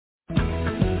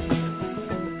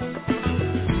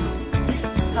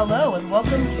Hello and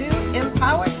welcome to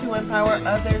Empower to Empower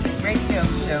Others radio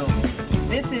show.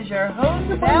 This is your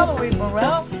host, Valerie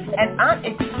Burrell, and I'm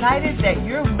excited that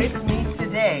you're with me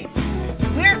today.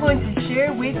 We're going to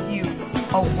share with you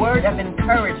a word of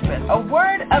encouragement, a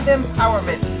word of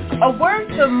empowerment, a word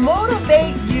to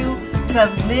motivate you to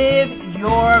live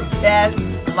your best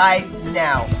life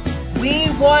now.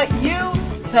 We want you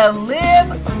to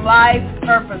live life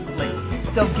purposely.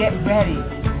 So get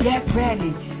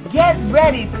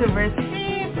ready to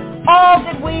receive all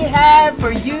that we have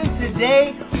for you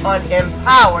today on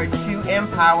Empower to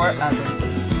Empower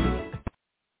Others.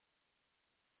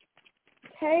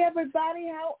 Hey everybody,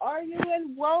 how are you?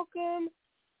 And welcome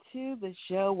to the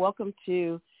show. Welcome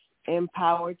to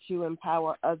Empower to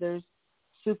Empower Others.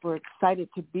 Super excited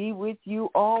to be with you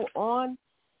all on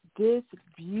this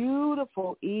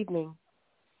beautiful evening.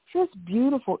 Just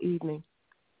beautiful evening.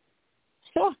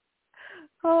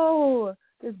 Oh,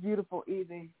 this beautiful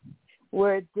evening.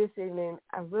 Where this evening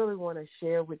I really want to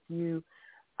share with you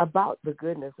about the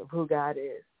goodness of who God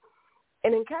is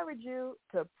and encourage you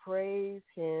to praise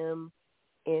him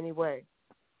anyway.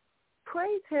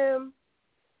 Praise him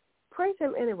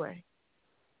anyway.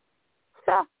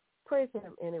 Praise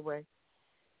him anyway.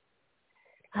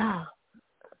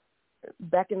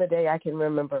 Back in the day, I can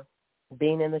remember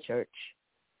being in the church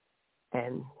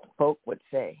and folk would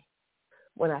say,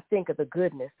 when I think of the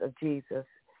goodness of Jesus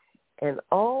and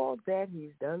all that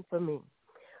he's done for me,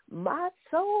 my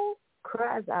soul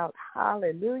cries out,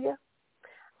 hallelujah.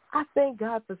 I thank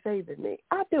God for saving me.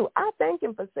 I do. I thank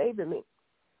him for saving me.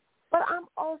 But I'm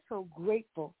also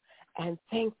grateful and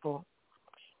thankful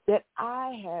that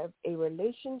I have a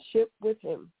relationship with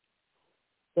him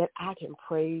that I can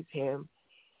praise him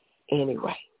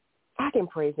anyway. I can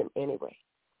praise him anyway.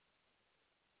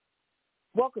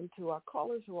 Welcome to our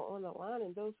callers who are on the line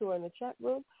and those who are in the chat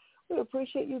room. We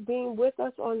appreciate you being with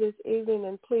us on this evening,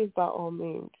 and please, by all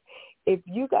means, if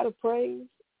you got a praise,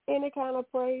 any kind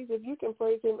of praise, if you can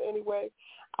praise him anyway,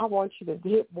 I want you to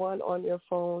hit one on your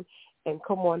phone and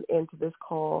come on into this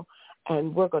call,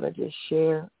 and we're going to just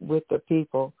share with the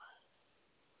people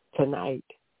tonight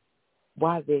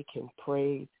why they can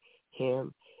praise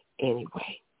him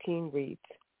anyway. King reads,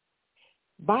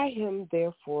 by him,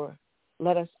 therefore,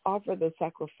 let us offer the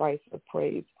sacrifice of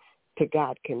praise to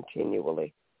God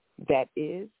continually. That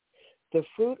is the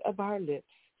fruit of our lips,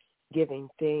 giving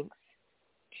thanks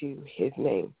to his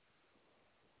name.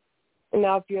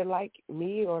 Now, if you're like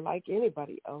me or like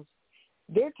anybody else,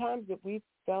 there are times that we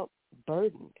felt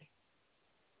burdened,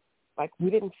 like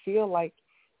we didn't feel like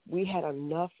we had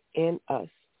enough in us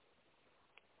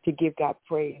to give God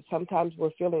praise. Sometimes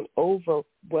we're feeling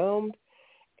overwhelmed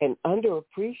and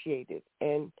underappreciated,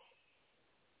 and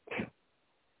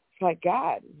it's like,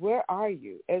 God, where are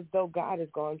you? As though God has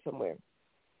gone somewhere.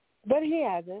 But he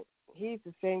hasn't. He's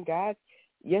the same God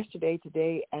yesterday,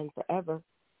 today, and forever.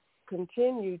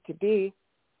 Continue to be.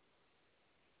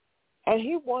 And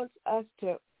he wants us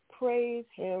to praise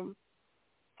him.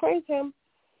 Praise him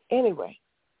anyway.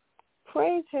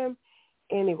 Praise him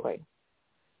anyway.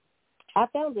 I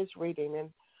found this reading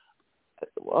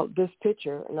and this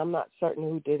picture, and I'm not certain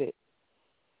who did it.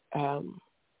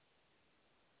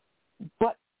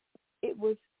 But it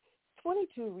was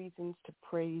 22 reasons to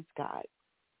praise God.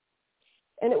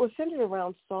 And it was centered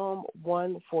around Psalm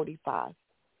 145.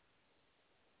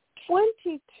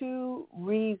 22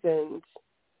 reasons.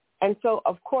 And so,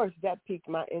 of course, that piqued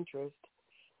my interest.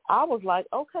 I was like,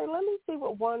 okay, let me see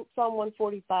what Psalm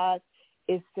 145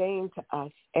 is saying to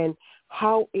us and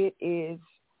how it is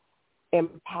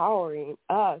empowering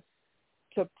us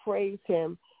to praise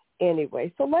him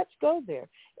anyway. So let's go there.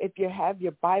 If you have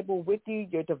your Bible with you,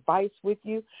 your device with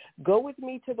you, go with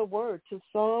me to the Word, to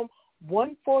Psalm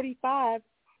 145,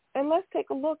 and let's take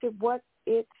a look at what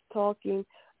it's talking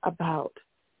about.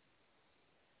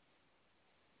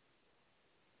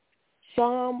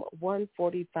 Psalm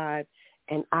 145,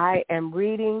 and I am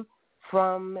reading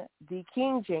from the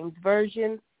King James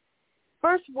Version.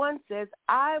 Verse 1 says,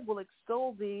 I will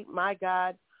extol thee, my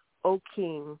God, O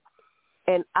King,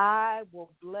 and I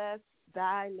will bless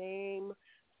thy name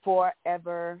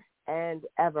forever and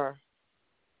ever.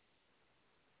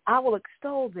 I will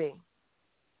extol thee,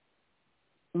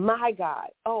 my God.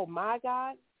 Oh, my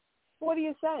God? What are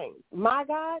you saying? My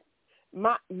God?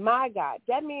 My God.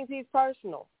 That means he's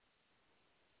personal.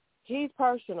 He's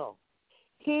personal.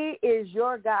 He is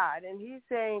your God, and he's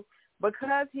saying,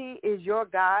 because he is your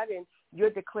God and you're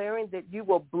declaring that you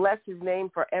will bless his name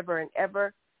forever and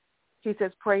ever, he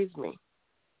says, praise me.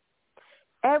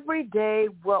 Every day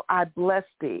will I bless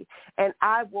thee, and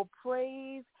I will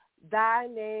praise thy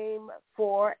name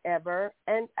forever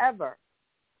and ever.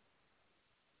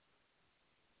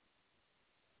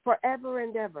 forever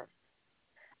and ever,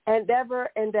 and ever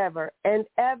and ever, and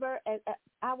ever and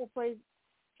I will praise.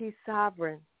 He's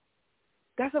sovereign.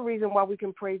 That's a reason why we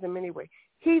can praise him anyway.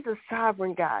 He's a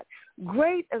sovereign God.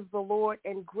 Great is the Lord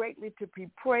and greatly to be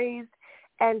praised,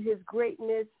 and his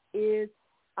greatness is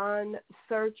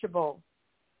unsearchable.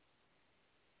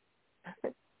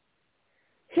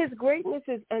 His greatness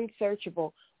is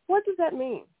unsearchable. What does that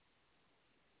mean?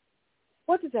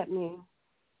 What does that mean?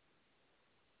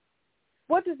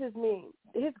 What does this mean?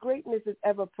 His greatness is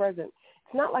ever present.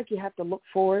 It's not like you have to look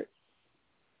for it.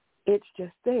 It's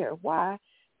just there. Why?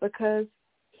 Because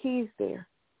he's there.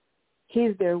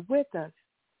 He's there with us.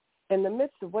 In the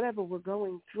midst of whatever we're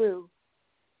going through,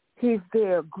 he's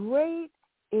there. Great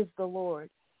is the Lord,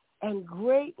 and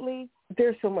greatly,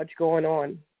 there's so much going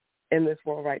on in this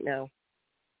world right now.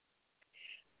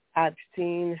 I've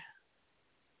seen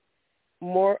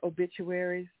more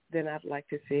obituaries than I'd like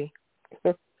to see.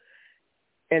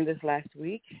 In this last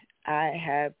week, I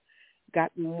have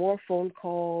gotten more phone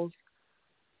calls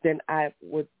than I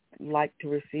would like to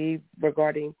receive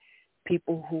regarding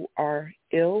people who are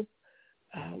ill,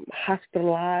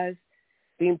 hospitalized,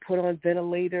 being put on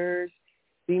ventilators,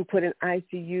 being put in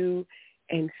ICU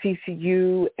and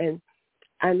CCU, and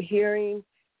I'm hearing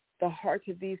the hearts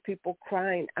of these people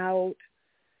crying out,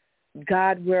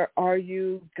 God, where are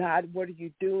you? God, what are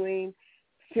you doing?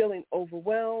 Feeling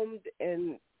overwhelmed,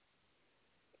 and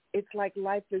it's like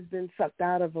life has been sucked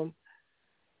out of them.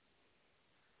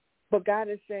 But God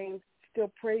is saying,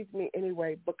 still praise me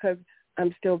anyway, because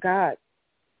I'm still God.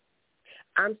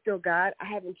 I'm still God. I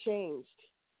haven't changed.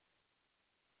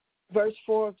 Verse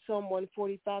 4 of Psalm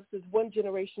 145 says, one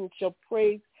generation shall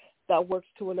praise thy works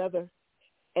to another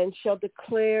and shall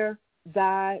declare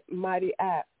thy mighty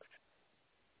acts.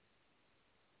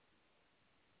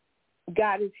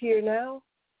 God is here now.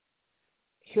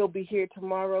 He'll be here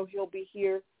tomorrow. He'll be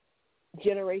here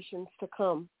generations to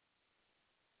come.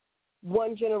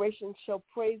 One generation shall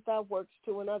praise thy works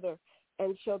to another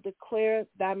and shall declare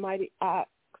thy mighty acts.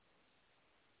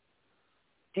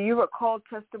 Do you recall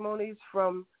testimonies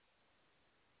from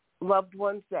loved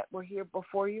ones that were here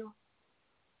before you?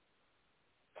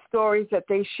 Stories that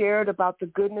they shared about the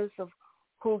goodness of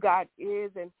who God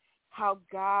is and how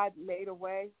God made a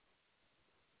way?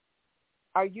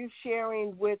 Are you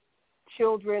sharing with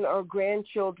children or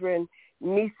grandchildren,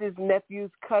 nieces, nephews,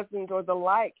 cousins, or the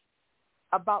like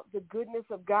about the goodness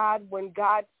of God when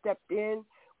God stepped in,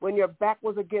 when your back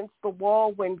was against the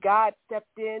wall, when God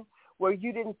stepped in, where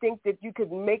you didn't think that you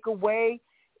could make a way?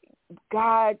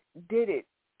 God did it.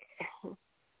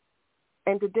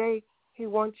 And today he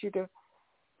wants you to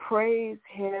praise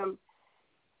him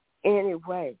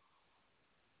anyway.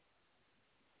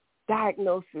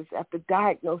 Diagnosis after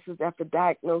diagnosis after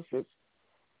diagnosis.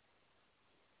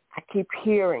 I keep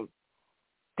hearing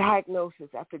diagnosis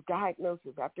after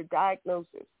diagnosis after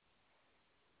diagnosis.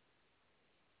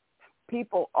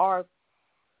 People are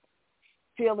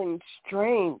feeling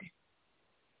strained.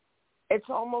 It's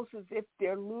almost as if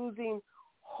they're losing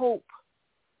hope,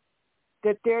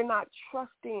 that they're not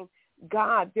trusting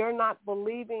God. They're not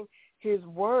believing his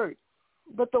word.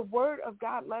 But the word of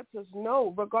God lets us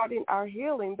know regarding our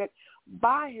healing that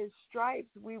by his stripes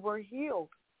we were healed.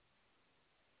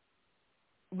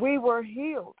 We were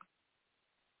healed.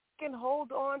 We can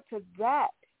hold on to that.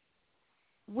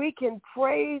 We can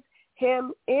praise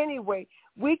him anyway.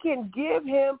 We can give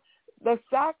him the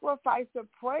sacrifice of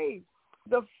praise,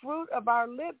 the fruit of our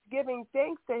lips, giving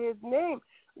thanks to his name.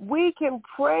 We can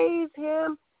praise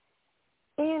him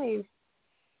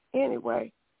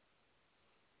anyway.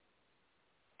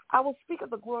 I will speak of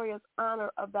the glorious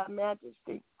honor of thy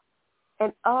majesty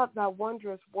and of thy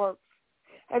wondrous works.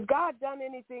 Has God done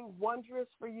anything wondrous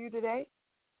for you today?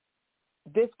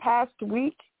 This past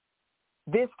week?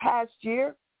 This past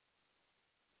year?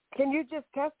 Can you just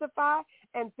testify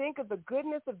and think of the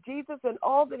goodness of Jesus and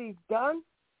all that he's done?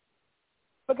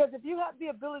 Because if you have the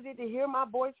ability to hear my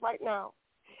voice right now,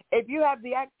 if you have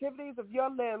the activities of your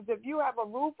limbs, if you have a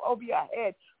roof over your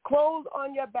head, clothes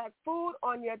on your back, food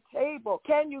on your table,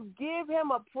 can you give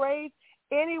him a praise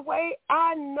anyway?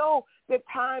 I know that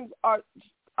times are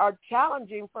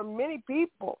challenging for many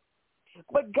people,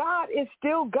 but God is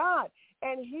still God,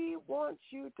 and he wants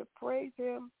you to praise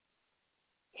him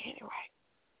anyway.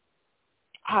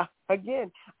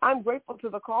 Again, I'm grateful to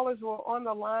the callers who are on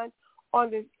the line on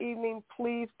this evening.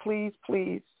 Please, please,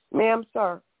 please, ma'am,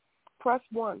 sir, press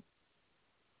 1.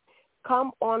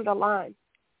 Come on the line.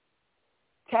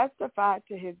 Testify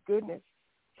to his goodness.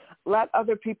 Let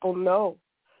other people know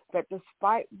that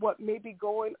despite what may be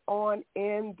going on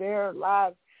in their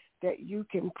lives, that you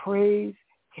can praise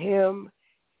him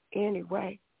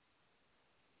anyway.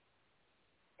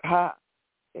 That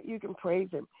you can praise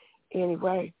him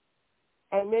anyway.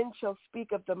 And men shall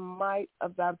speak of the might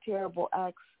of thy terrible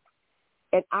acts,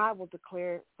 and I will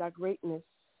declare thy greatness.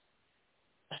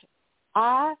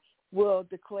 I will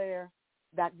declare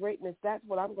that greatness. That's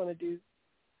what I'm going to do.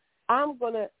 I'm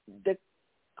going to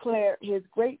declare his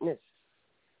greatness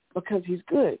because he's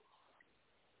good.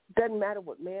 Doesn't matter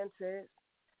what man says.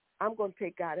 I'm going to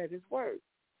take God at his word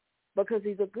because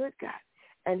he's a good God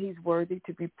and he's worthy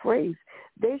to be praised.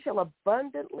 They shall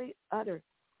abundantly utter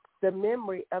the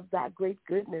memory of thy great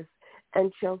goodness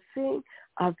and shall sing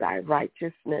of thy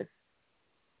righteousness.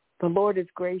 The Lord is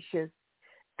gracious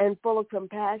and full of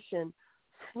compassion,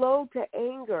 slow to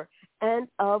anger, and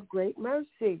of great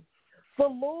mercy. The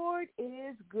Lord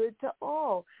is good to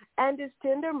all, and his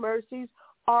tender mercies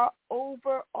are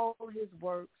over all his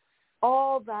works.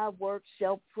 All thy works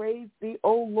shall praise thee,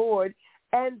 O Lord,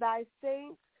 and thy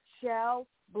saints shall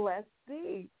bless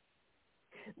thee.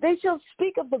 They shall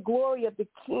speak of the glory of the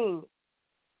King,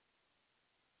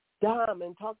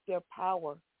 and talk their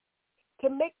power, to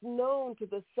make known to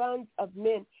the sons of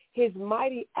men his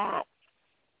mighty acts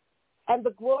and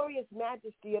the glorious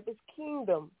majesty of his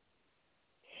kingdom.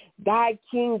 Thy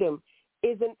kingdom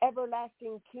is an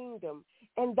everlasting kingdom,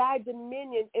 and thy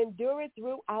dominion endureth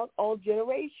throughout all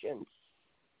generations.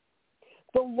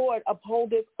 The Lord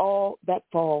upholdeth all that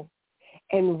fall,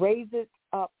 and raiseth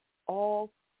up all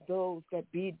those that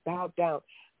be bowed down.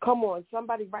 Come on,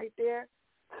 somebody right there.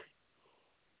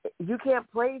 You can't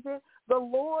praise it. The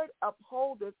Lord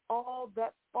upholdeth all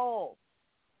that fall,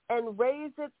 and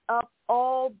raiseth up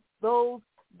all those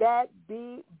that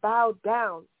be bowed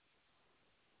down.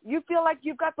 You feel like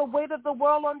you've got the weight of the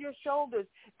world on your shoulders,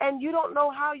 and you don't know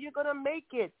how you're going to make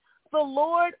it. The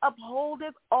Lord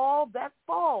upholdeth all that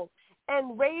fall,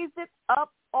 and raiseth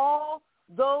up all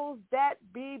those that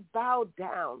be bowed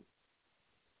down.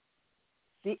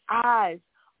 The eyes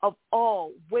of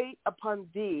all wait upon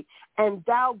thee, and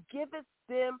thou givest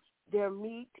them their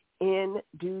meat in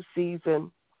due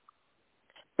season.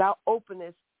 Thou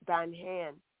openest thine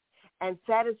hand, and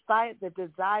satisfiest the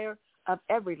desire of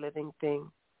every living thing.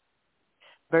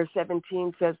 Verse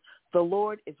 17 says, the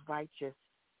Lord is righteous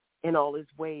in all his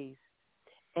ways,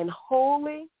 and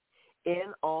holy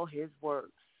in all his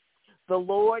works. The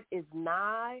Lord is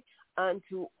nigh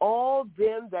unto all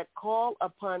them that call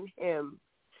upon him,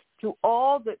 to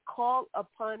all that call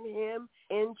upon him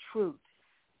in truth.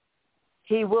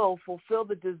 He will fulfill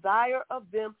the desire of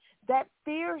them that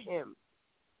fear him.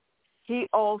 He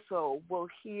also will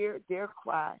hear their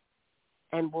cry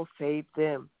and will save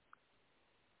them.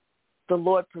 The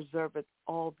Lord preserveth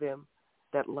all them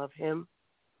that love him,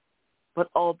 but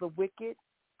all the wicked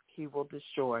he will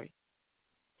destroy.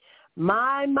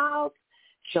 My mouth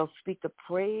shall speak the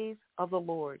praise of the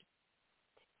Lord,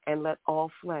 and let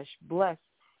all flesh bless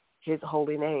his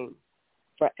holy name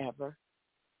forever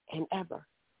and ever.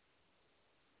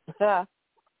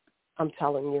 I'm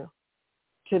telling you,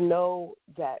 to know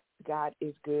that God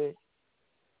is good,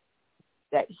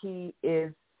 that he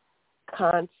is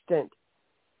constant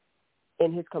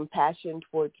in his compassion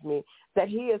towards me, that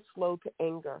he is slow to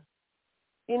anger.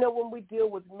 You know, when we deal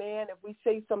with man, if we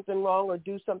say something wrong or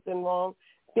do something wrong,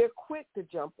 they're quick to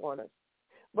jump on us.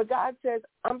 But God says,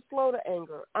 I'm slow to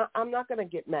anger. I'm not going to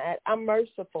get mad. I'm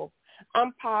merciful.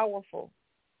 I'm powerful.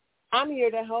 I'm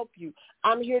here to help you.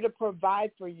 I'm here to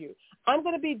provide for you. I'm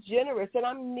going to be generous, and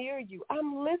I'm near you.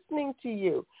 I'm listening to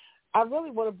you. I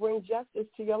really want to bring justice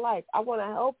to your life. I want to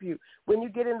help you when you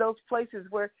get in those places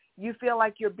where you feel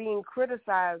like you're being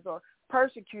criticized or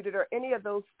persecuted or any of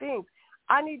those things.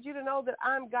 I need you to know that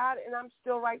I'm God and I'm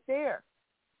still right there.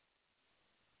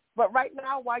 But right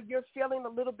now, while you're feeling a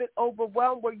little bit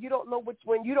overwhelmed where you don't know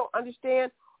when you don't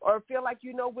understand or feel like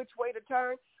you know which way to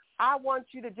turn, I want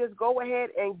you to just go ahead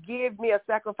and give me a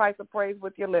sacrifice of praise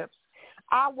with your lips.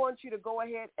 I want you to go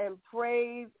ahead and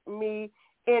praise me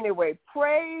anyway.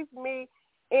 Praise me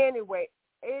anyway.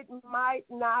 It might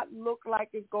not look like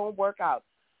it's going to work out.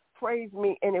 Praise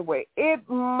me anyway. It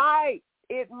might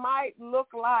look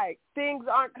like things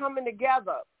aren't coming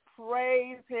together.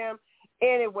 Praise him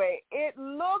anyway. It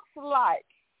looks like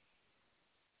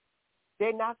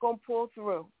they're not going to pull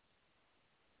through.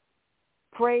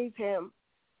 Praise him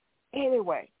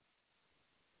anyway.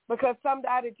 Because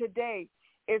somebody today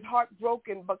is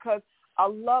heartbroken because a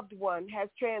loved one has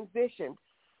transitioned.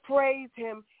 Praise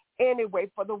him anyway.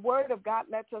 For the word of God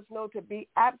lets us know to be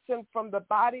absent from the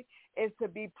body is to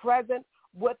be present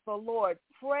with the Lord.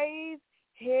 Praise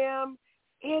him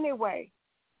anyway.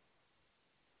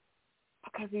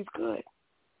 Because he's good.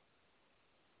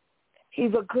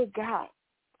 He's a good God.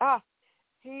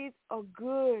 He's a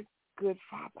good, good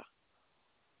Father.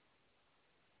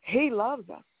 He loves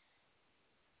us.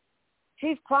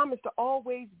 He's promised to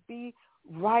always be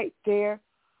right there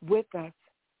with us.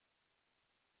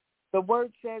 The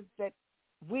word says that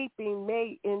weeping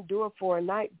may endure for a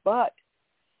night, but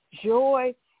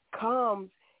joy comes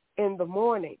in the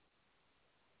morning.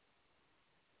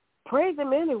 Praise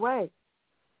him anyway,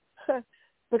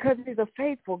 because he's a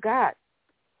faithful God.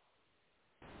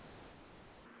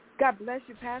 God bless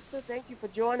you, Pastor. Thank you for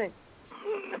joining.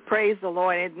 Praise the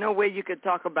Lord. There's no way you could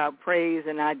talk about praise,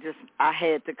 and I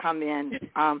had to come in.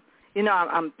 I'm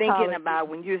thinking about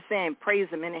when you're saying praise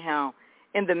him anyhow,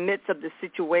 in the midst of the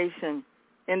situation,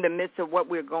 in the midst of what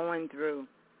we're going through,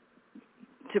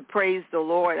 to praise the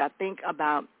Lord. I think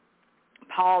about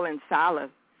Paul and Silas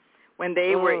when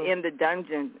they were in the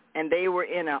dungeon and they were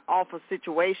in an awful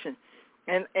situation,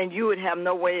 and you would have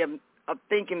no way of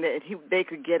thinking that they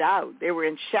could get out. They were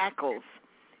in shackles,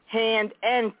 hand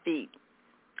and feet,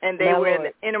 and they were in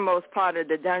the innermost part of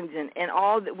the dungeon. And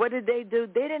what did they do?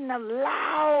 They didn't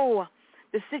allow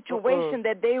the situation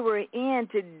that they were in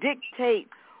to dictate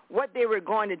what they were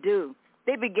going to do.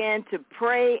 They began to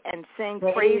pray and sing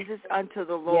praises unto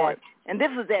the Lord. Yes. And this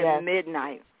was at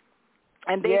midnight.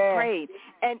 And they prayed.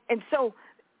 And so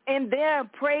in their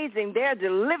praising, their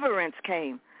deliverance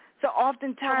came. So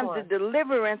oftentimes the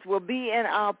deliverance will be in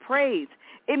our praise.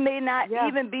 It may not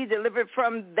even be delivered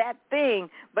from that thing,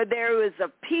 but there is a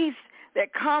peace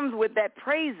that comes with that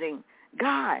praising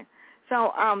God.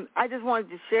 So I just wanted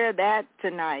to share that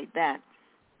tonight, that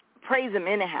praise him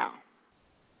anyhow.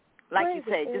 Like you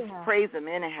said, just praise him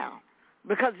anyhow,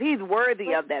 because he's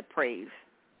worthy of that praise.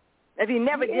 If he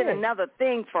never did another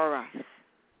thing for us.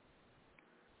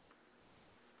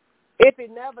 If he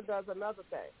never does another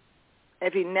thing.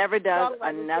 If he never does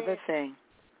another thing,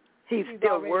 he's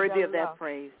still worthy of that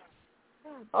praise.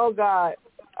 Oh, God.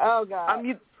 Oh, God.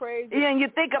 Praise. And you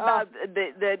think about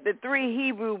the three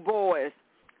Hebrew boys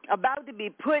about to be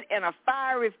put in a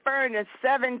fiery furnace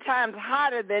 7 times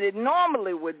hotter than it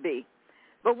normally would be.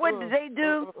 But what did they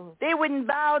do? They wouldn't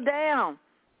bow down.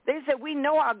 They said, we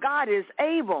know our God is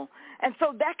able. And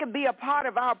so that could be a part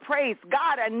of our praise.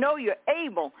 God, I know you're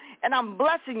able, and I'm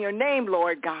blessing your name,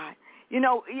 Lord God. You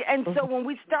know, and so when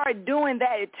we start doing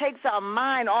that, it takes our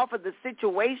mind off of the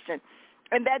situation,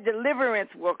 and that deliverance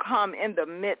will come in the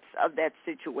midst of that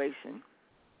situation.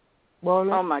 Won't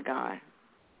it? Oh, my God.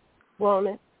 Won't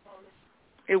it?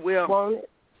 It will. Won't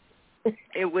it?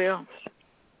 It will.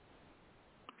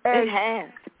 And it has.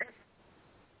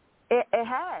 It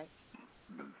has.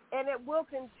 And it will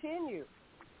continue.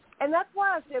 And that's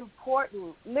why it's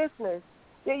important, listeners,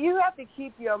 that you have to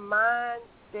keep your mind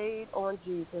stayed on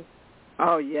Jesus.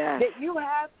 Oh, yes. That you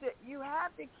have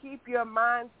to keep your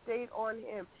mind stayed on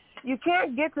him. You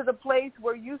can't get to the place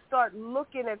where you start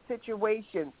looking at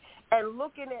situations and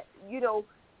looking at,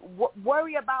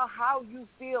 worry about how you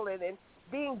feel and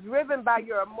being driven by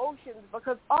your emotions,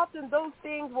 because often those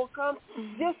things will come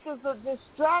just as a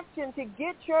distraction to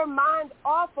get your mind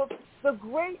off of the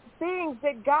great things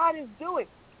that God is doing,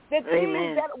 the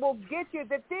things that will get you,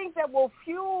 the things that will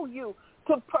fuel you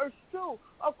to pursue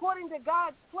according to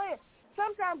God's plan.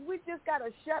 Sometimes we just got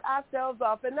to shut ourselves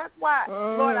off, and that's why,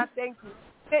 Lord, I thank you.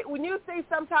 That when you say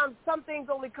sometimes some things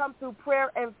only come through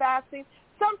prayer and fasting,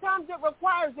 sometimes it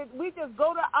requires that we just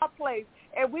go to our place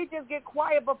and we just get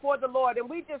quiet before the Lord, and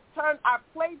we just turn our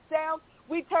plates down.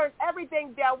 We turn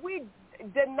everything down. We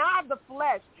deny the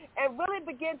flesh and really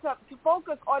begin to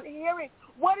focus on hearing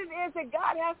what it is that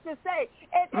God has to say.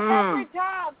 And every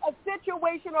time a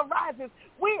situation arises,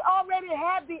 we already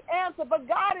have the answer. But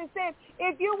God is saying,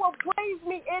 if you will praise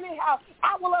me anyhow,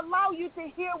 I will allow you to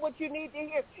hear what you need to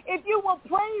hear. If you will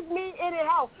praise me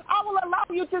anyhow, I will allow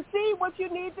you to see what you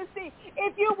need to see.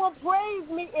 If you will praise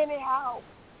me anyhow.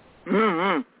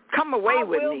 Come away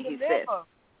with me, he said.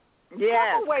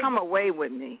 Yes, come away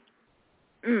with me.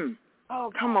 Oh,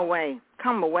 come away.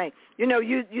 Come away.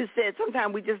 You said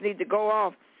sometimes we just need to go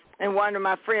off. And one of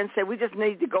my friends said we just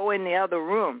need to go in the other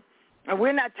room. And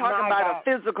we're not talking about a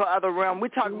physical other room. We're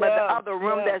talking about the other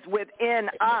room that's within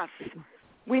us.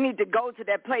 We need to go to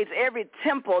that place. Every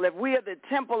temple, if we are the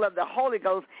temple of the Holy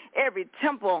Ghost, every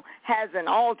temple has an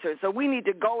altar. So we need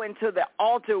to go into the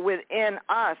altar within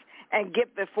us and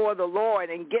get before the Lord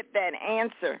and get that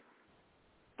answer.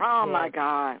 Oh, my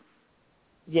God.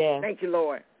 Yeah. Thank you,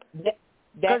 Lord.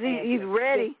 Because he's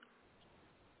ready.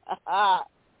 That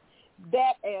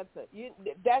answer.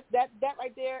 That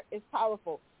right there is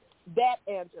powerful. That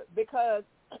answer. Because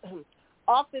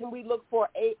often we look for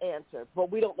a answer, but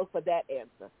we don't look for that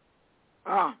answer.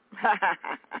 Oh.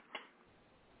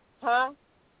 Huh?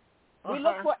 We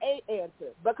look for a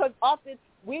answer because often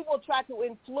we will try to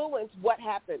influence what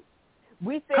happens.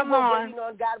 We say we're waiting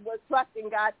on God, we're trusting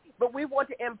God, but we want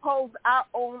to impose our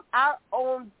own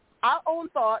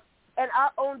thoughts and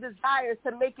our own desires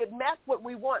to make it match what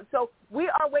we want. So we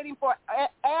are waiting for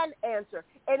an answer.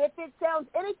 And if it sounds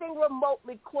anything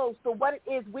remotely close to what it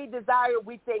is we desire,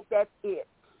 we think that's it.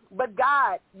 But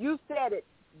God, you said it,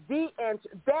 the answer,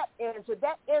 that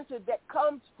answer that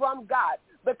comes from God,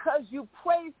 because you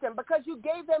praised him, because you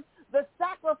gave him the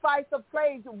sacrifice of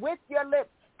praise with your lips,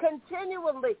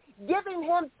 continually giving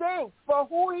him thanks for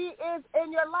who he is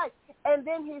in your life. And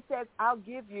then he says, I'll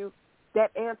give you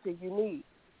that answer you need.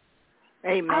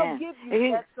 Amen. I'll give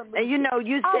you that solution. And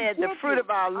you said the fruit of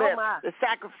our lips, the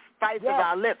sacrifice of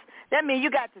our lips. That means you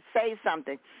got to say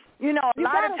something. A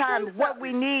lot of times what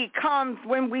we need comes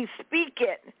when we speak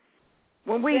it.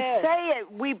 When we say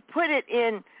it, we put it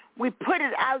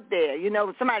out there.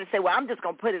 Somebody say, well, I'm just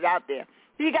going to put it out there.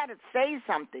 You got to say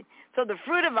something. So the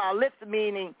fruit of our lips,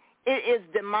 meaning it is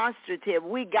demonstrative.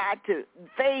 We got to.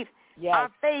 Faith, our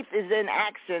faith is in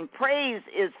action. Praise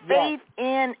is faith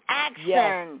in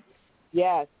action.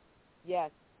 Yes,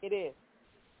 it is.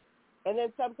 And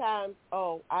then sometimes,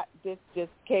 this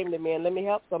just came to me, and let me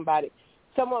help somebody.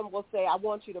 Someone will say, I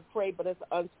want you to pray, but it's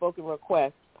an unspoken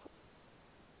request.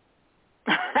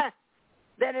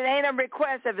 Then it ain't a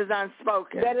request if it's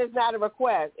unspoken. That is not a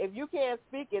request. If you can't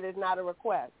speak it, it's not a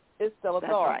request. It's still a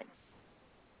thought.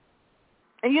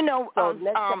 That's right.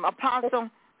 And Apostle,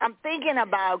 I'm thinking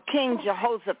about King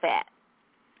Jehoshaphat.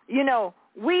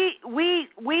 We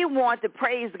want to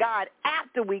praise God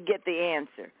after we get the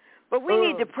answer. But we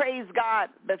need to praise God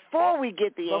before we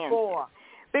get the answer.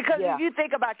 Because if you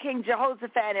think about King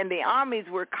Jehoshaphat and the armies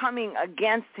were coming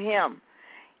against him,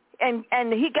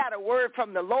 and he got a word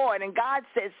from the Lord, and God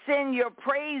said, send your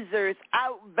praisers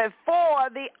out before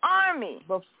the army.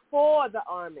 Before the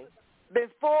army.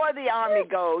 Before the army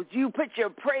goes, you put your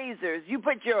praisers, you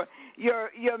put your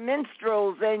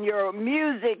minstrels and your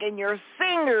music and your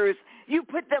singers, you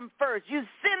put them first. You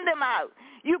send them out.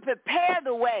 You prepare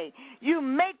the way. You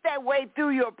make that way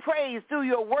through your praise, through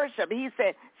your worship. He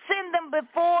said, send them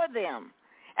before them.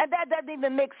 And that doesn't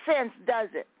even make sense, does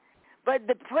it? But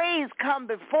the praise come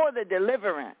before the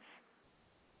deliverance.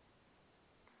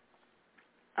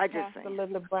 I just Pastor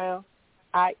Linda Brown,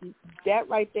 that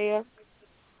right there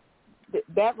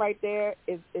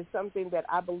is something that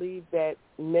I believe that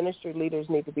ministry leaders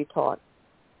need to be taught.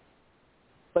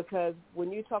 Because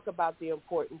when you talk about the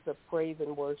importance of praise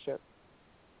and worship,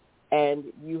 and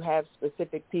you have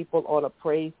specific people on a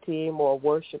praise team or a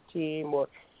worship team or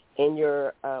in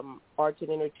your arts and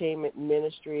entertainment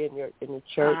ministry in your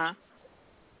church,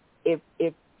 if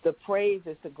the praise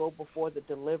is to go before the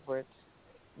deliverance,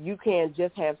 you can't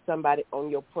just have somebody on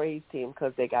your praise team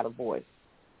because they got a voice.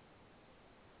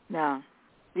 No,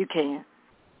 you can't.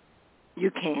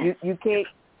 You can't.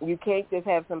 You can't just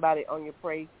have somebody on your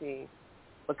praise team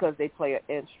because they play an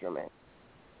instrument.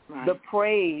 Right. The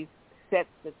praise sets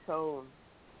the tone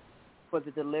for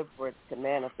the deliverance to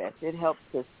manifest. It helps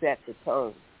to set the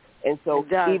tone. And so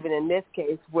even in this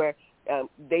case where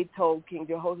they told King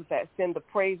Jehoshaphat, send the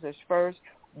praisers first.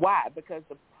 Why? Because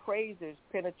the praisers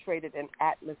penetrated an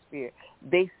atmosphere.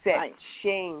 They set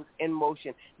chains in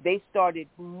motion. They started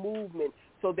movement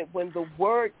so that when the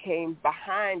word came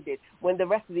behind it, when the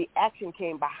rest of the action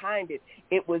came behind it,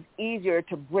 it was easier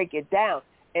to break it down.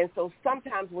 And so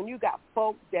sometimes when you got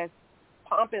folk that's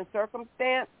pomp and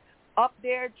circumstance up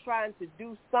there trying to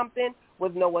do something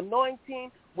with no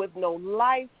anointing, with no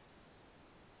life,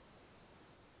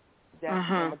 that's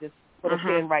I'm going to just put a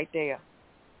pin right there.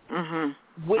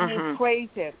 When you praise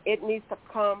him, it needs to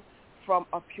come from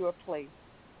a pure place.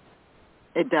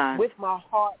 It does. With my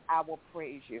heart, I will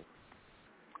praise you.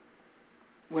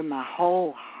 With my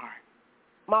whole heart.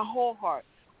 My whole heart.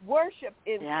 Worship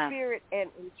in spirit and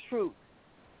in truth.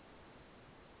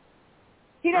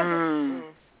 He doesn't.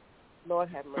 Lord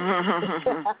have mercy.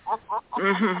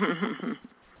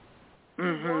 He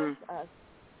wants us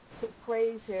to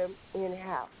praise him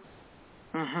anyhow.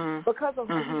 Because of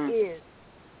who he is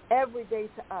every day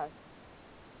to us.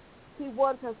 He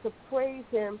wants us to praise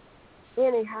him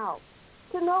anyhow.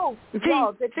 To know.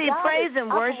 Praise and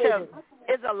worship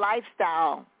is a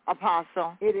lifestyle,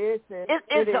 Apostle. It is.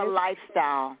 It's a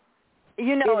lifestyle.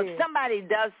 If somebody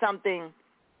does something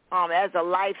as a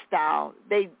lifestyle,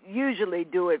 they usually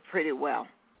do it pretty well.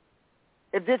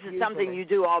 If this is something you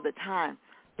do all the time.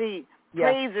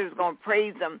 Praisers going to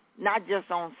praise them not just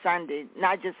on Sunday,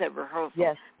 not just at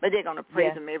rehearsal, but they're going to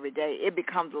praise them every day. It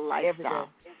becomes a lifestyle.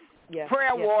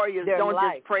 Prayer warriors don't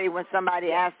just pray when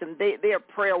somebody asks them. They're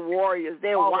prayer warriors.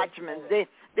 They're watchmen.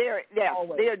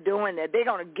 They're doing that. They're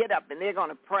going to get up and they're going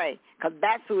to pray because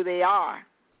that's who they are.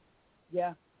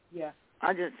 Yeah.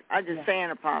 I just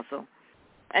saying, Apostle.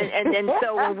 And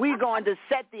so when we're going to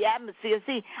set the atmosphere,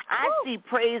 see, I see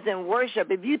praise and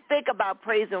worship. If you think about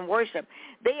praise and worship,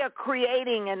 they are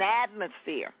creating an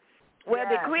atmosphere. Well,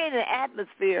 they're creating an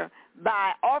atmosphere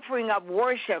by offering up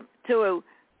worship to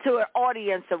an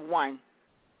audience of one.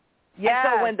 Yes.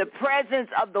 And so when the presence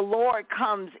of the Lord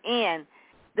comes in,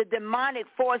 the demonic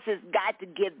forces got to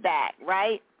get back,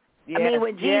 right? Yes. I mean,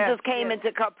 when Jesus came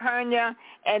into Capernaum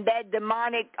and that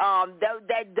demonic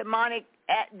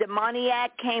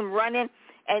demoniac came running,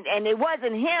 and it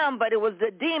wasn't him, but it was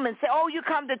the demon. Say, oh, you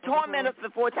come to torment us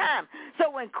before time. So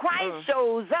when Christ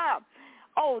shows up,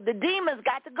 the demons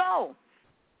got to go.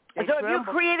 So if you're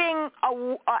creating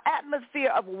an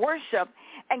atmosphere of worship,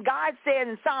 and God said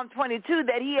in Psalm 22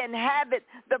 that he inhabits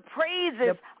the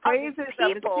praises of his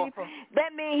people,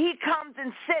 that means he comes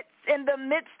and sits in the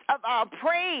midst of our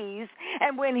praise,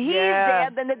 and when he's there,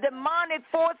 then the demonic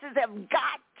forces have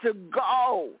got to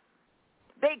go.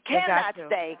 They cannot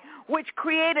stay, which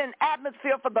create an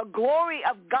atmosphere for the glory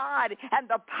of God and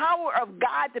the power of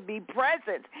God to be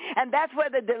present. And that's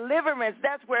where the deliverance,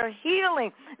 that's where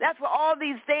healing, that's where all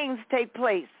these things take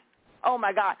place. Oh,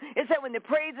 my God. It said when the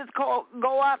praises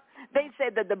go up, they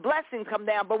said that the blessings come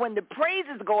down. But when the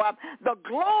praises go up, the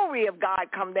glory of God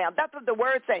come down. That's what the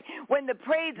words say. When the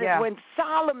praises, when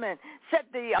Solomon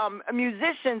set the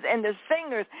musicians and the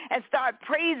singers and started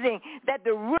praising, that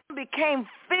the room became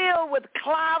filled with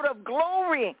cloud of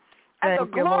glory. And the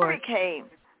glory came.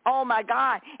 Oh, my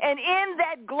God. And in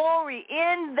that glory,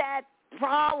 in that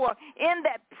power, in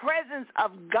that presence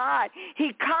of God,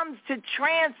 he comes to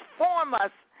transform us.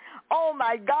 Oh,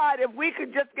 my God, if we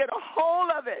could just get a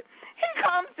hold of it. He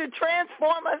comes to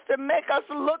transform us, to make us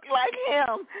look like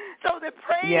him. So the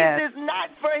praise is not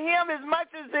for him as much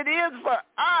as it is for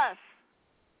us.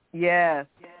 Yes.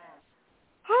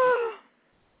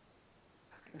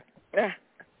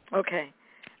 Okay.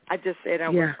 I just said I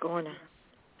was going to.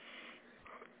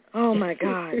 Oh, my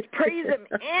God. Praise him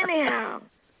anyhow.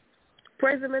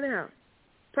 Praise him anyhow.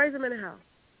 Praise him anyhow.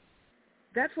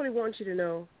 That's what he wants you to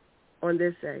know. On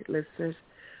this day, listeners,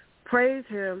 praise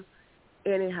him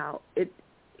anyhow. It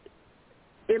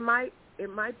might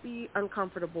be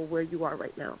uncomfortable where you are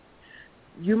right now.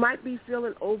 You might be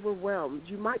feeling overwhelmed.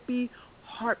 You might be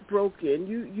heartbroken.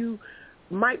 You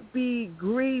might be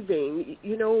grieving.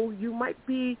 You know, you might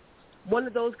be one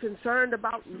of those concerned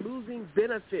about losing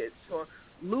benefits or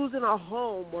losing a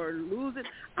home or losing,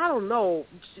 I don't know,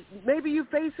 maybe you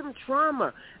face some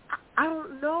trauma. I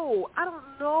don't know.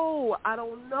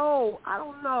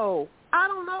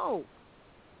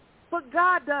 But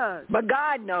God does. But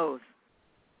God knows.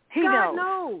 He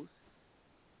knows.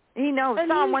 He knows. And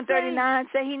Psalm 139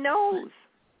 says he knows.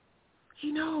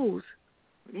 He knows.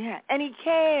 Yeah, and he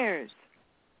cares.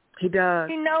 He does.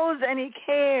 He knows and he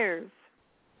cares.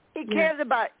 He cares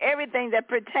about everything that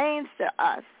pertains to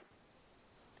us.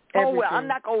 Everything. Oh, well, I'm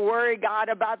not going to worry God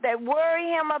about that. Worry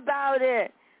him about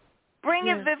it. Bring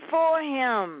it before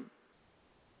him.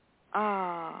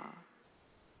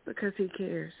 Because he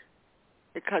cares.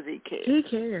 Because he cares. He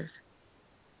cares.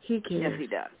 He cares. Yes, he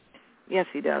does. Yes,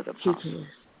 he does, Apostle. He cares.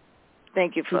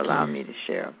 Thank you for allowing me to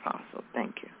share, Apostle.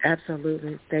 Thank you.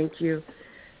 Absolutely. Thank you.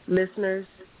 Listeners,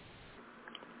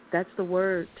 that's the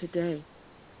word today.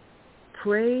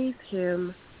 Praise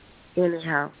him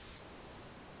anyhow.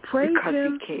 Praise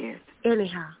him he cares.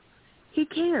 Anyhow. He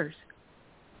cares.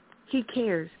 He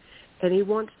cares. And he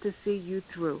wants to see you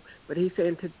through. But he's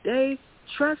saying today,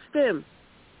 trust him.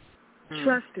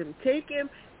 Trust him. Take him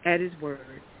at his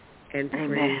word and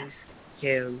praise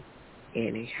him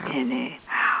anyhow.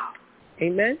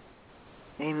 Amen?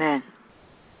 Amen.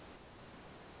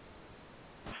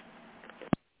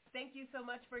 Thank you so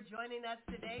much for joining us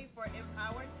today for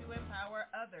Empower to Empower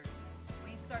Others.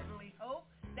 We certainly hope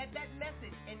that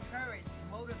message encouraged,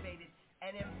 motivated,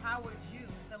 and empowered you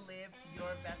to live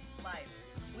your best life.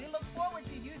 We look forward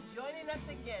to you joining us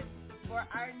again for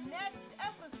our next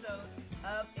episode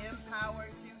of Empower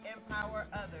to Empower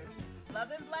Others. Love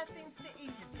and blessings to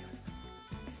each of you.